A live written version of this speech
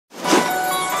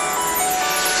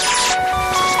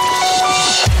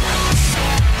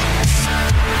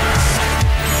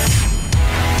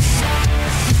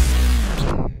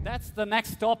the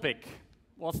next topic?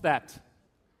 What's that?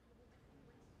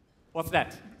 What's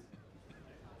that?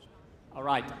 All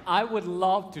right. I would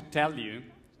love to tell you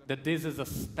that this is a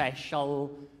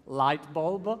special light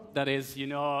bulb that is, you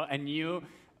know, a new...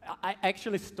 I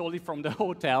actually stole it from the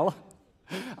hotel.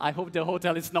 I hope the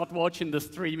hotel is not watching the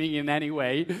streaming in any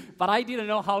way. But I didn't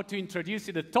know how to introduce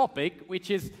you the topic,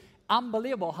 which is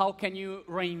unbelievable. How can you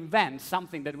reinvent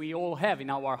something that we all have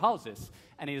in our houses?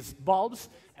 And it's bulbs.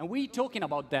 And we're talking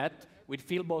about that with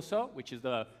Phil Bosoa, which is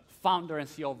the founder and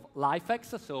CEO of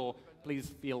LIFX. So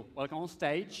please, Phil, welcome on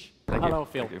stage. Hello,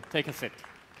 Phil. Take a seat.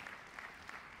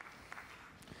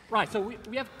 Right, so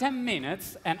we have 10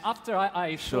 minutes, and after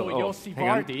I saw Yossi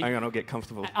Vardi... Hang on, I'll get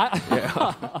comfortable.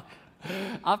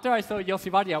 After I saw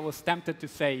Yossi Vardi, I was tempted to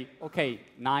say, okay,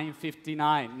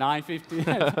 9:59, 9:50.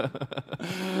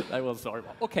 That was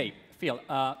horrible. Okay, Phil,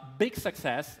 big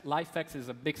success. LIFX is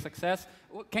a big success.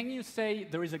 Can you say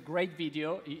there is a great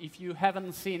video? If you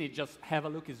haven't seen it, just have a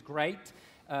look. It's great,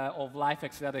 of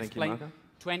LIFX that explains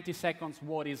 20 seconds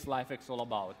what is LIFX all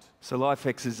about. So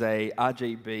LIFX is a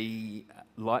RGB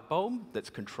light bulb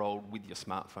that's controlled with your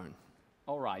smartphone.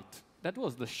 All right. That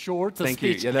was the shortest Thank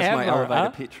you. speech Yeah, that's ever, my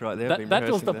elevator pitch right there. That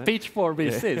was the pitch for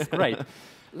VCs. Great.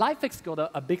 LIFX got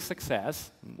a big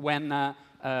success when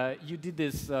you did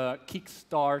this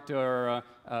Kickstarter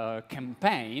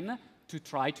campaign to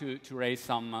try to raise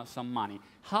some money.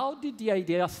 How did the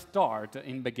idea start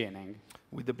in the beginning?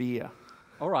 With the beer.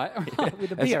 All right,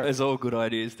 with a beer. As all good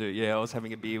ideas do. Yeah, I was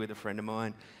having a beer with a friend of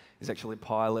mine. He's actually a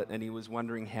pilot, and he was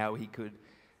wondering how he could...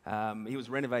 he was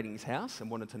renovating his house and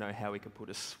wanted to know how he could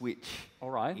put a switch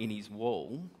in his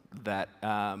wall that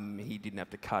he didn't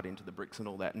have to cut into the bricks and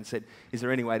all that, and said, is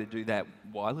there any way to do that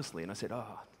wirelessly? And I said,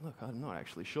 oh, look, I'm not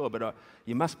actually sure, but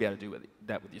you must be able to do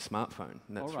that with your smartphone.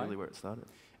 And that's really where it started.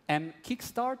 And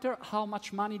Kickstarter, how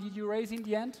much money did you raise in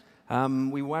the end?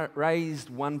 We raised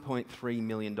 $1.3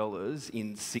 million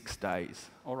in 6 days.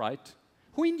 All right.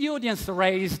 Who in the audience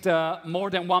raised more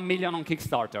than 1 million on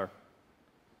Kickstarter?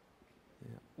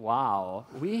 Yeah. Wow.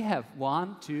 We have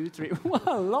 1, 2, 3.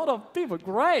 A lot of people.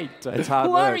 Great. It's hard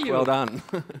work. Are you? Well done.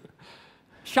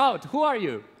 Shout. Who are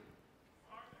you?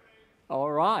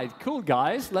 All right. Cool,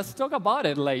 guys. Let's talk about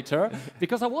it later.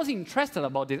 Because I was interested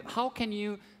about it. How can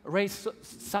you raise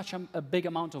such a big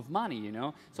amount of money, you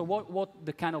know? So what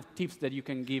the kind of tips that you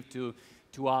can give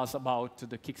to us about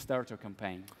the Kickstarter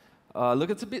campaign? Look,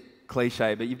 it's a bit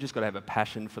cliche, but you've just got to have a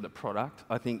passion for the product.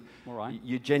 I think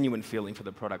your genuine feeling for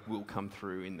the product will come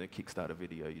through in the Kickstarter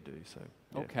video you do. So,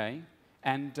 yeah. Okay.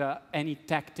 And any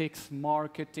tactics,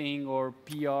 marketing, or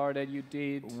PR that you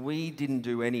did? We didn't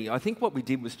do any. I think what we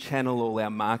did was channel all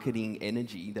our marketing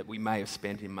energy that we may have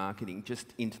spent in marketing just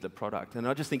into the product. And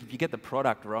I just think if you get the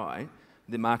product right,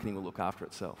 the marketing will look after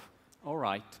itself. All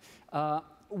right.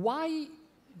 Why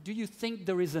do you think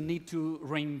there is a need to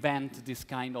reinvent this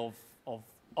kind of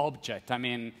object? I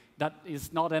mean, that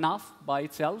is not enough by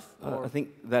itself? I think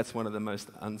that's one of the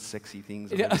most unsexy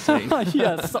things I've ever seen.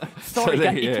 Yes, sorry,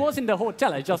 it was in the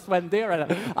hotel. I just went there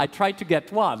and I tried to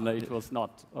get one. It was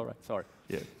not. All right, sorry.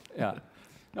 Yeah.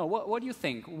 No, what do you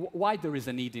think? Why there is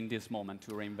a need in this moment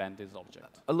to reinvent this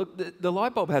object? Look, the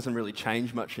light bulb hasn't really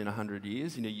changed much in 100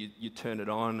 years. You know, you turn it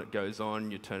on, it goes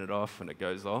on, you turn it off, and it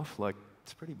goes off. Like,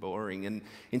 it's pretty boring. And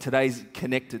in today's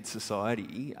connected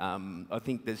society, I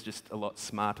think there's just a lot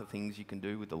smarter things you can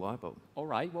do with the light bulb. All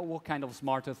right. Well, what kind of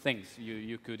smarter things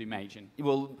you could imagine?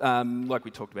 Well, like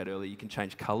we talked about earlier, you can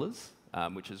change colours,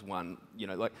 which is one, you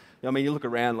know, like, I mean, you look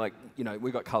around, like, you know,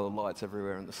 we've got coloured lights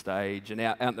everywhere on the stage, and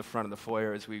out in the front of the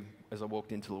foyer, as I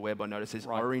walked into LeWeb, I noticed there's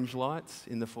orange lights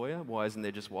in the foyer. Why isn't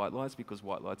there just white lights? Because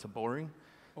white lights are boring.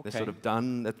 Okay. They're sort of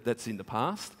done. That's in the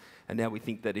past. And now we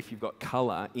think that if you've got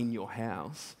colour in your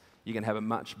house, you can have a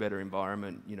much better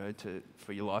environment, you know,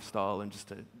 for your lifestyle and just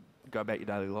to go about your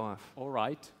daily life. All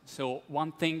right. So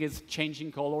one thing is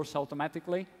changing colours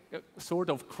automatically, sort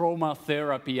of chroma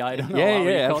therapy. I don't know how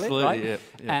you call it, right? Yeah.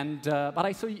 And but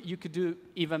I saw you could do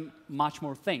even much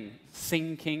more things,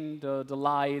 syncing the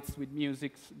lights with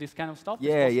music, this kind of stuff.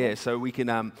 Yeah. So we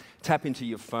can tap into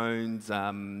your phone's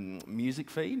music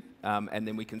feed, and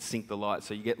then we can sync the lights.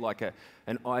 So you get like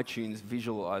an iTunes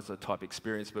visualizer type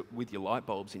experience, but with your light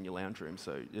bulbs in your lounge room.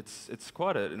 So it's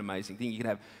quite an amazing thing. You can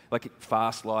have like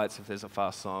fast lights if there's a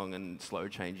fast song, and slow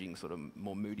changing sort of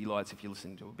more moody lights if you're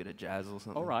listening to a bit of jazz or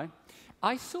something. All right.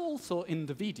 I saw also in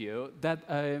the video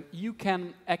that you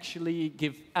can actually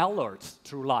give alerts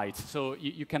through lights. So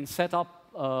you can set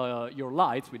up your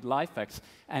lights with LIFX,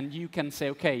 and you can say,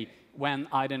 okay, when,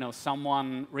 I don't know,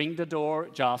 someone ring the door,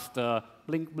 just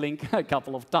blink, blink a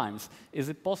couple of times. Is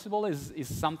it possible? Is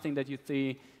something that you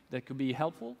think that could be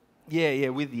helpful? Yeah,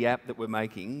 with the app that we're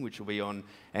making, which will be on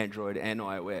Android and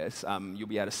iOS, you'll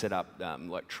be able to set up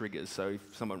like triggers. So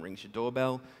if someone rings your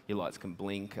doorbell, your lights can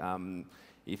blink.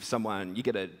 If you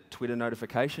get a Twitter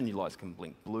notification, your lights can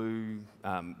blink blue,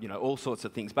 all sorts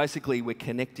of things. Basically, we're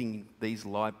connecting these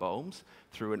light bulbs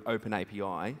through an open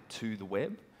API to the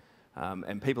web,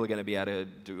 and people are going to be able to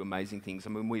do amazing things. I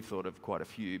mean, we've thought of quite a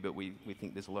few, but we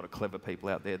think there's a lot of clever people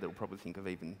out there that will probably think of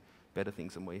even better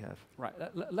things than we have. Right.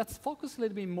 Let's focus a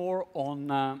little bit more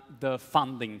on the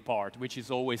funding part, which is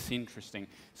always interesting.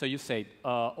 So you said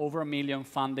over $1 million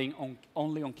funding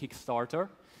only on Kickstarter.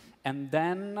 And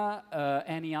then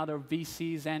any other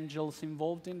VCs, angels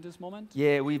involved in this moment?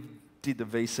 Yeah, we did the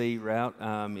VC route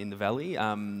in the Valley,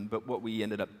 but what we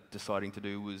ended up deciding to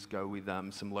do was go with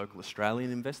some local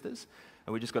Australian investors.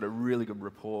 And we just got a really good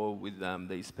rapport with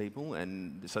these people,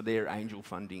 and so they're angel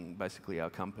funding basically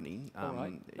our company. All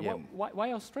right. Yeah.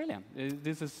 Why Australia?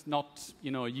 This is not,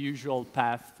 usual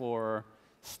path for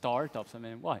startups. I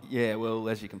mean, why? Yeah, well,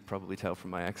 as you can probably tell from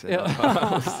my accent.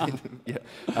 Yeah.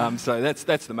 So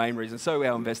that's the main reason. So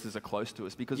our investors are close to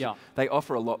us because they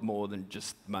offer a lot more than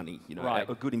just money. Right.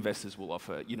 Good investors will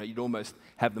offer. You'd almost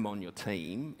have them on your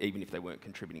team even if they weren't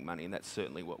contributing money, and that's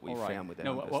certainly what we found with our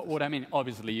investors. What I mean,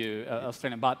 obviously you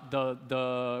Australian, but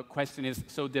the question is,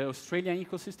 so the Australian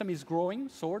ecosystem is growing,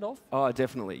 sort of? Oh,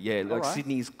 definitely. Yeah, like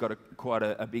Sydney's got quite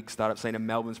a big startup scene, and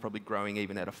Melbourne's probably growing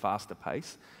even at a faster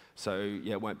pace. So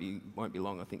yeah, it won't be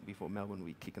long, I think, before Melbourne will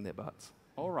be kicking their butts.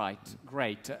 All right,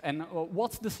 great. And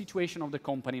what's the situation of the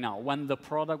company now? When the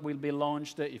product will be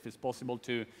launched, if it's possible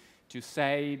to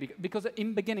say, because in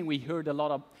the beginning we heard a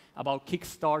lot about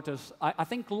Kickstarters. I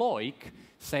think Loic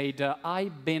said,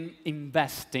 I've been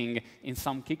investing in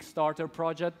some Kickstarter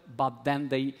project, but then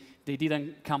they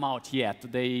didn't come out yet.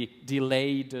 They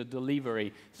delayed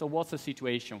delivery. So what's the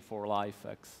situation for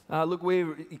LIFX? Look,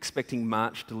 we're expecting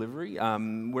March delivery.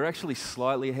 We're actually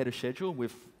slightly ahead of schedule. We're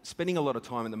spending a lot of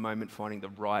time at the moment finding the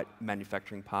right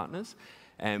manufacturing partners.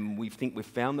 And we think we've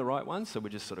found the right one, so we're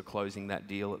just sort of closing that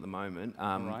deal at the moment.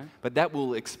 But that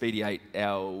will expedite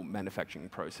our manufacturing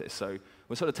process. So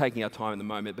we're sort of taking our time at the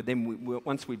moment, but then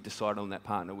once we've decided on that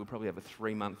partner, we'll probably have a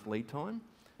 3-month lead time.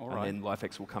 And then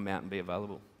LIFX will come out and be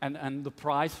available. And the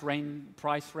price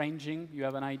ranging, you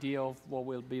have an idea of what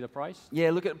will be the price?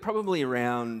 Yeah, look at probably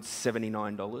around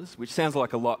 $79, which sounds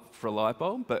like a lot for a light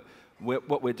bulb, but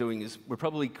what we're doing is we're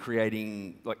probably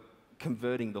converting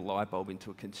the light bulb into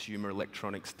a consumer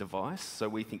electronics device. So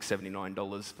we think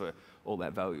 $79 for all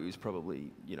that value is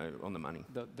probably, on the money.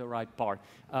 The right part.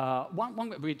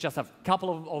 We just have a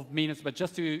couple of minutes, but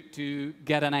just to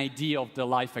get an idea of the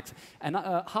LIFX. And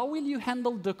how will you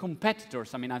handle the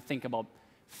competitors? I mean, I think about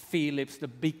Philips, the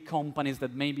big companies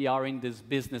that maybe are in this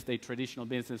business, the traditional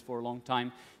business for a long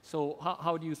time. So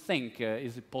how do you think,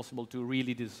 is it possible to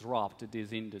really disrupt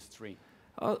this industry?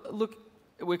 Look,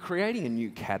 we're creating a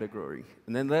new category,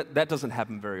 and then that doesn't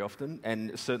happen very often,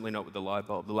 and certainly not with the light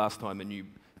bulb. The last time a new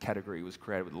category was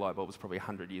created with the light bulb was probably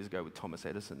 100 years ago with Thomas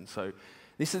Edison. So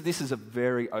this is a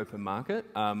very open market.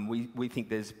 We think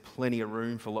there's plenty of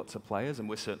room for lots of players, and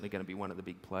we're certainly going to be one of the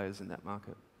big players in that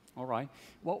market. All right.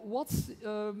 Well, what's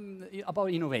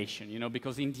about innovation?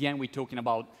 Because in the end we're talking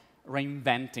about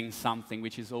reinventing something,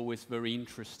 which is always very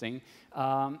interesting.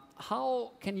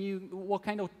 What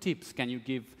kind of tips can you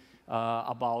give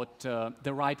about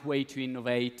the right way to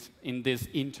innovate in this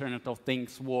Internet of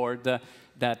Things world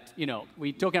that,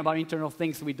 we're talking about Internet of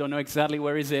Things, we don't know exactly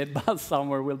where is it, but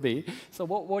somewhere will be. So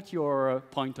what's your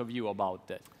point of view about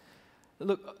that?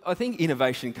 Look, I think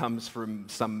innovation comes from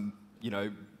some,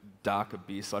 dark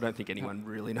abyss. I don't think anyone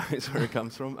really knows where it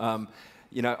comes from.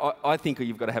 I think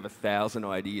you've got to have 1,000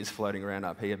 ideas floating around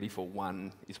up here before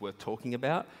one is worth talking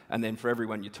about. And then for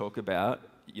everyone you talk about,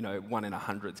 1 in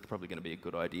 100 is probably going to be a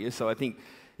good idea. So I think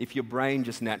if your brain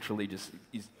just naturally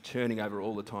is turning over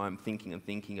all the time,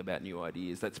 thinking about new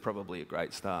ideas, that's probably a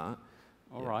great start.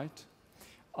 All right,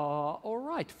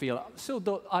 Phil.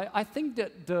 So I think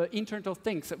that the Internet of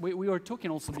Things, we were talking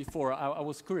also before, I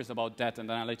was curious about that, and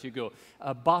then I'll let you go.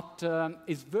 But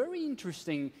it's very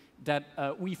interesting that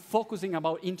we're focusing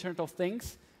about Internet of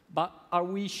Things, but are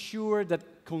we sure that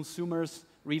consumers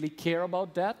really care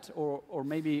about that, or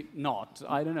maybe not?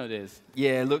 I don't know this.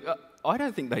 Yeah, look, I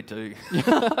don't think they do.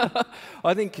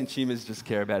 I think consumers just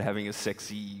care about having a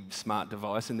sexy, smart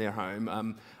device in their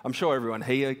home. I'm sure everyone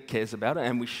here cares about it,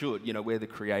 and we should. We're the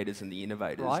creators and the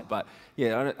innovators. Right. But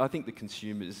yeah, I think the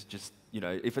consumers just,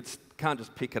 if can't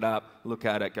just pick it up, look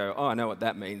at it, go, oh, I know what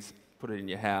that means, put it in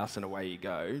your house, and away you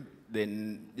go.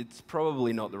 then it's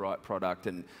probably not the right product,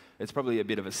 and it's probably a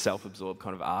bit of a self-absorbed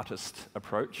kind of artist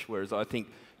approach, whereas I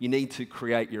think you need to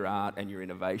create your art and your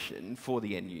innovation for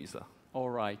the end user. All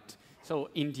right. So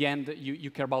in the end,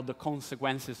 you care about the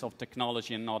consequences of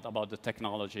technology and not about the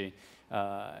technology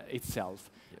itself.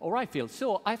 Yep. All right, Phil.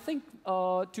 So I think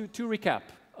to recap,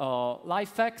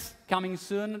 LIFX coming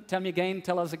soon.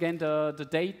 Tell us again the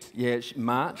date. Yeah,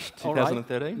 March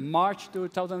 2013. Right. March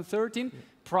 2013. Yeah.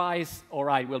 Price, all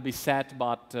right, will be set,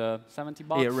 but $70,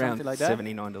 yeah, around something like that.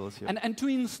 $79. Yeah. And to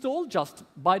install, just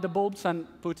buy the bulbs and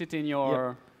put it in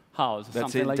your house. That's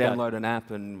something it. Like download that. an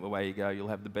app, and away you go. You'll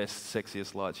have the best,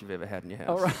 sexiest lights you've ever had in your house.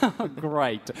 All right.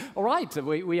 Great. All right,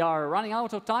 we are running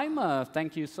out of time.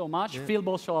 Thank you so much. Yeah. Phil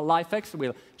Bosoa, LIFX.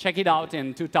 We'll check it out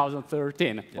in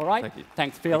 2013. Yeah, all right? Thank you.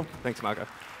 Thanks, Phil. Thanks, Marco.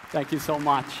 Thank you so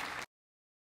much.